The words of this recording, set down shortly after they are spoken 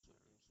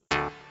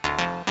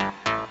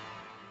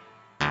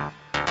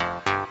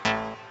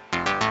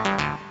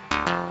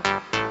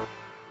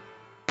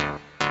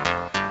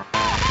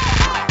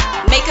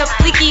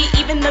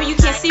Even though you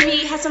can't see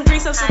me, had some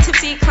drinks, I'm so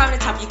tipsy, climb the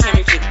top, you can't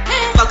retreat.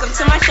 Welcome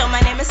to my show, my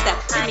name is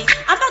Stephanie.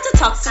 I'm about to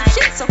talk some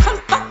shit, so come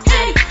fuck to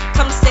me.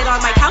 Come sit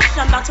on my couch,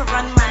 I'm about to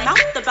run my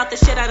mouth about the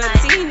shit I done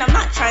seen. I'm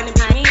not trying to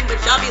be mean,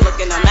 but y'all be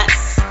looking a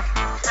mess.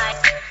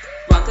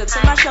 Welcome to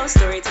my show,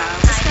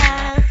 Storytime with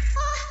Steph.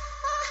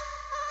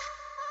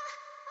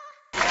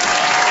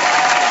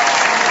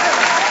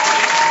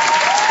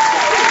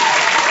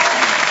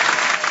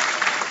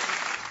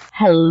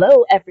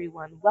 Hello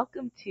everyone,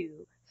 welcome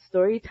to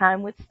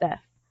Storytime with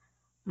Steph.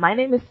 My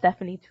name is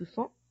Stephanie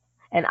Toussaint,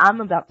 and I'm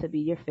about to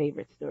be your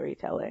favorite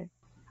storyteller.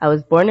 I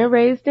was born and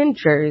raised in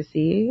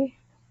Jersey,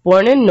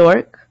 born in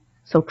Newark,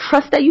 so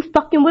trust that you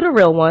fucking with a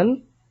real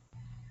one,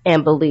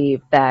 and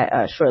believe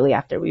that shortly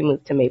after we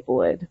moved to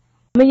Maplewood.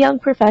 I'm a young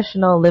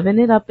professional living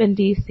it up in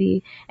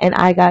DC, and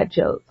I got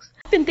jokes.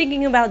 I've been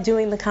thinking about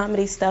doing the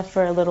comedy stuff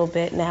for a little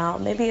bit now,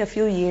 maybe a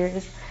few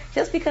years,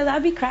 just because I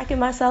be cracking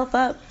myself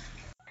up.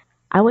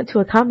 I went to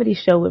a comedy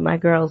show with my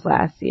girls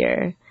last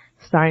year,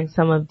 starring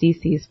some of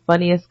DC's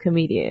funniest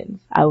comedians.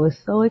 I was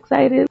so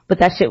excited, but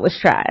that shit was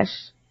trash.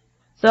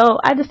 So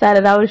I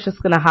decided I was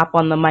just gonna hop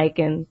on the mic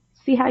and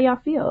see how y'all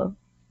feel.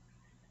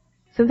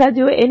 Since I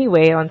do it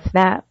anyway on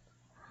Snap,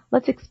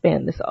 let's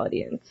expand this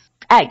audience.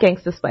 At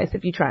Gangsta Spice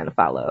if you're trying to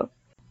follow.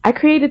 I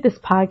created this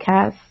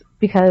podcast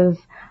because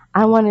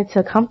I wanted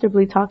to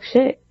comfortably talk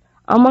shit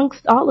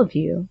amongst all of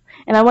you.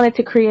 And I wanted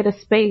to create a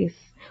space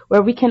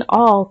where we can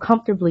all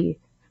comfortably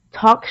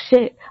talk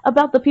shit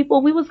about the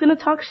people we was going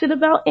to talk shit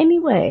about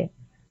anyway.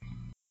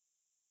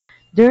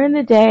 During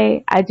the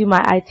day, I do my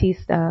IT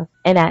stuff,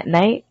 and at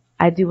night,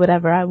 I do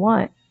whatever I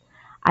want.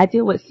 I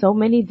deal with so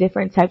many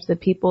different types of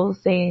people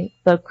saying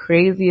the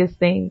craziest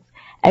things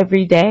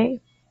every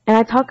day, and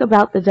I talk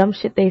about the dumb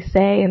shit they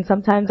say, and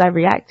sometimes I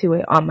react to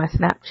it on my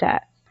Snapchat.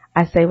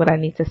 I say what I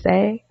need to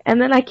say, and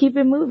then I keep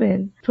it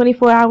moving.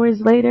 24 hours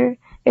later,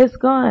 it's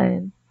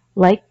gone.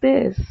 Like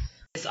this.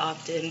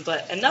 Often,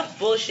 but enough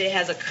bullshit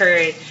has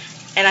occurred,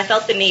 and I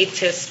felt the need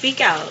to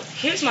speak out.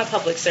 Here's my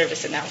public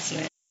service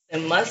announcement. It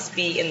must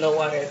be in the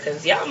water,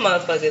 because y'all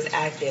motherfuckers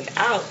acting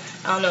out.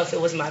 I don't know if it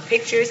was my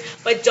pictures,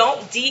 but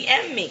don't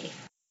DM me.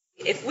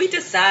 If we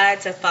decide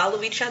to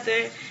follow each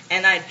other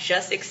and I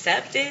just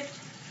accept it,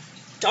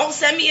 don't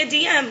send me a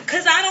DM,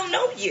 because I don't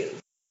know you.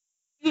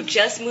 You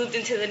just moved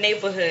into the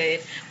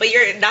neighborhood, but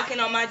you're knocking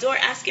on my door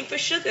asking for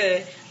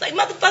sugar. Like,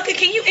 motherfucker,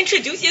 can you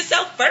introduce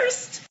yourself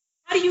first?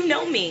 How do you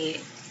know me?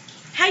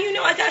 How you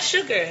know I got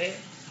sugar?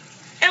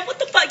 And what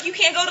the fuck? You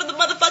can't go to the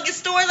motherfucking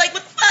store? Like,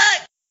 what the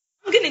fuck?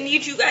 I'm gonna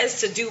need you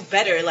guys to do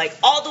better, like,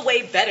 all the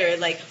way better.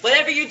 Like,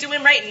 whatever you're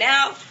doing right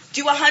now,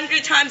 do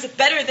 100 times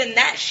better than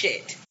that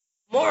shit.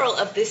 Moral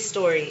of this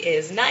story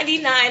is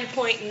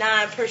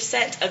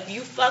 99.9% of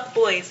you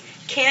fuckboys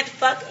can't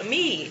fuck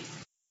me.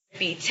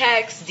 Be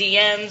text,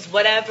 DMs,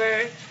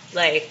 whatever.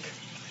 Like,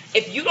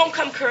 if you don't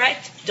come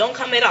correct, don't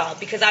come at all,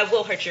 because I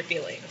will hurt your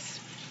feelings.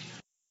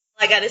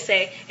 I gotta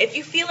say, if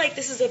you feel like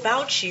this is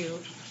about you,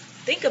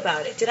 think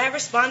about it. Did I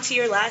respond to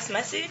your last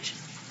message?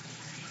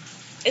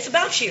 It's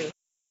about you.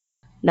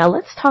 Now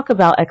let's talk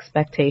about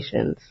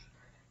expectations.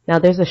 Now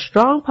there's a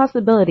strong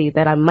possibility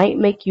that I might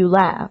make you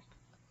laugh,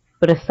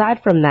 but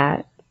aside from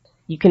that,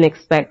 you can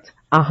expect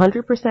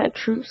 100%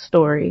 true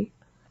story,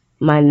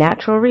 my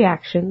natural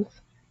reactions,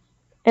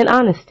 and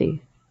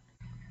honesty.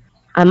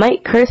 I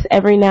might curse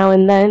every now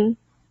and then,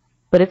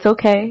 but it's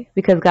okay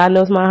because God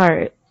knows my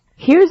heart.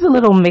 Here's a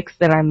little mix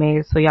that I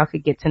made so y'all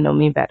could get to know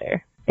me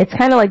better. It's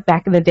kind of like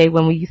back in the day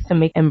when we used to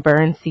make and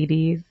burn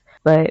CDs,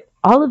 but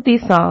all of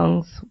these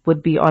songs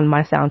would be on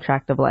my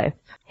soundtrack of life.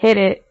 Hit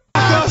it.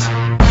 Just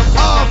a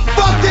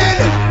fucking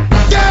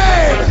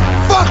game!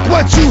 Fuck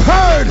what you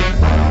heard!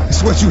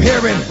 It's what you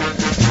hearing.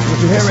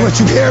 It's what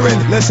you hearing.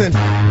 Listen.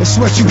 It's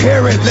what you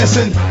hearing.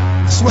 Listen.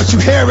 It's what you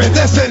hearing.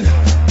 Listen.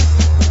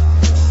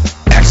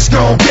 X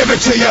gon' give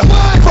it to you.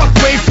 Fuck,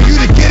 wait for you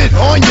to get it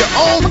on your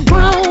own. I'm a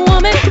grown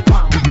woman.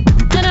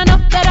 And I know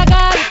that I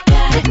got it.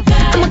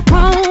 I'm a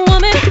grown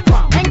woman,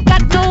 ain't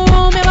got no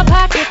room in my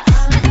pocket.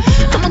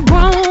 I'm a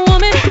grown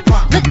woman,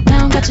 look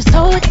down, got you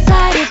so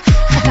excited.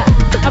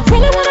 I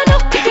really wanna know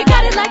if you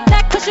got it like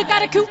that, cause you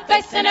got a cute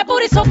face and that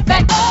booty so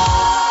fat. Oh,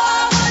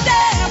 I wanna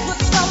dance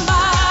with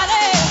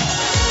somebody.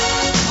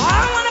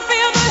 I wanna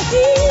feel the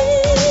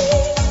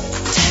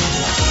heat.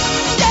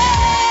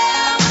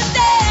 Yeah, I wanna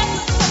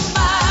dance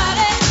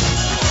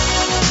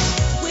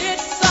with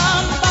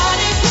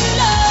somebody who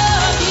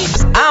loves me.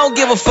 I don't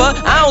give a fuck,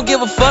 I don't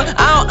give a fuck,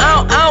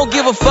 I don't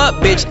give a fuck,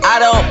 bitch. I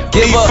don't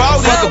give a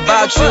fuck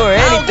about you or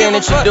anything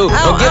that you do.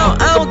 Don't give a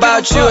fuck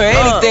about you or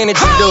anything that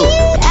you do.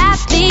 I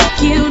think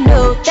you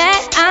know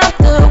that I'm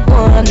the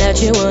one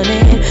that you want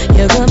in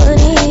your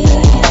company.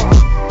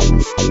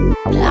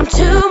 I'm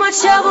too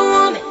much of a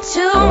woman,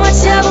 too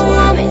much of a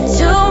woman,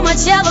 too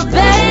much of a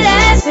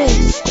badass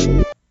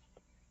bitch.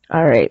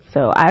 Alright,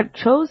 so I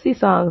chose these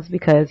songs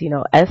because,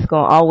 S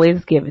gonna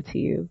always give it to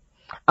you.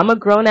 I'm a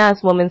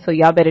grown-ass woman, so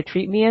y'all better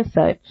treat me as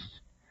such.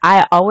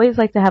 I always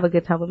like to have a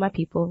good time with my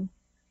people.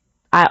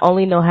 I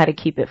only know how to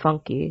keep it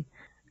funky.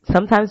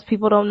 Sometimes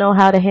people don't know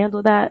how to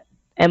handle that,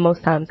 and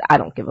most times I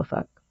don't give a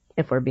fuck.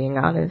 if we're being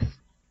honest.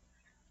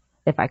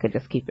 If I could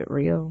just keep it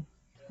real.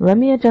 Let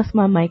me adjust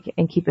my mic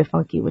and keep it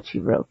funky with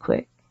you real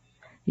quick.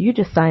 You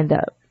just signed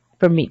up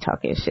for me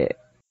talking shit.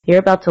 You're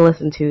about to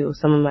listen to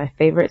some of my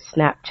favorite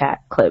Snapchat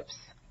clips.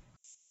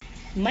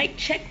 Mic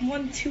check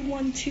 1 2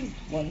 1 2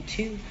 1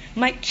 2.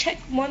 Mic check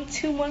 1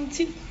 2 1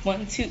 2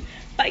 1 2.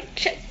 Mic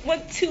check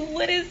 1 2.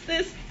 What is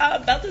this?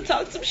 I'm about to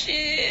talk some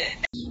shit.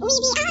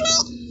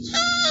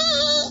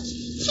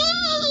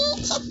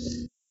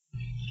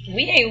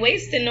 We ain't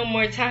wasting no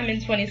more time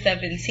in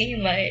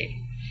 2017. Like,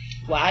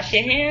 wash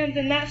your hands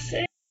and that's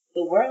it.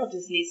 The world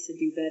just needs to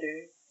do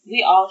better.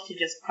 We all should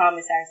just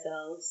promise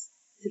ourselves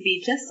to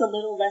be just a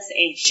little less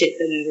ain't shit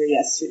than we were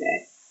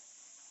yesterday.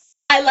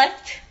 I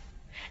left,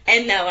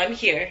 and now I'm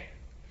here.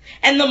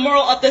 And the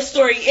moral of the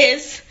story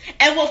is,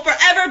 and will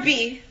forever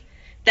be,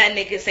 that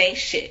niggas ain't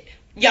shit.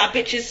 Y'all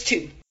bitches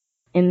too.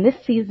 In this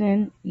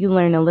season, you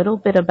learn a little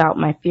bit about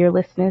my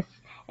fearlessness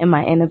and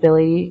my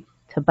inability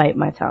to bite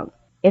my tongue.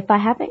 If I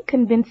haven't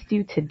convinced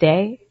you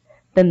today,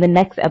 then the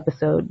next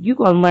episode, you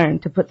gonna learn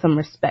to put some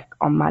respect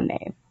on my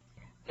name.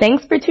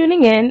 Thanks for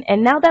tuning in,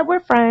 and now that we're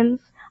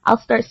friends, I'll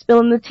start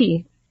spilling the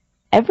tea.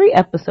 Every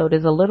episode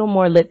is a little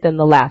more lit than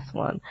the last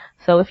one,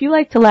 so if you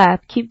like to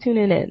laugh, keep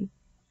tuning in.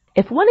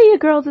 If one of your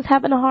girls is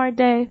having a hard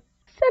day,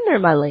 send her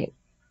my link.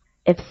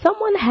 If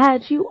someone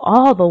had you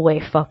all the way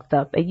fucked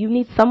up and you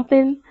need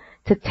something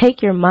to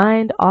take your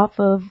mind off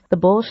of the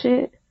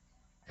bullshit,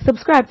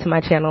 subscribe to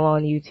my channel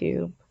on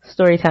YouTube,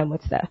 Storytime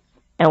with Steph,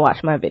 and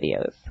watch my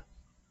videos.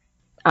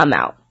 I'm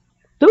out.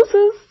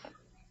 Deuces!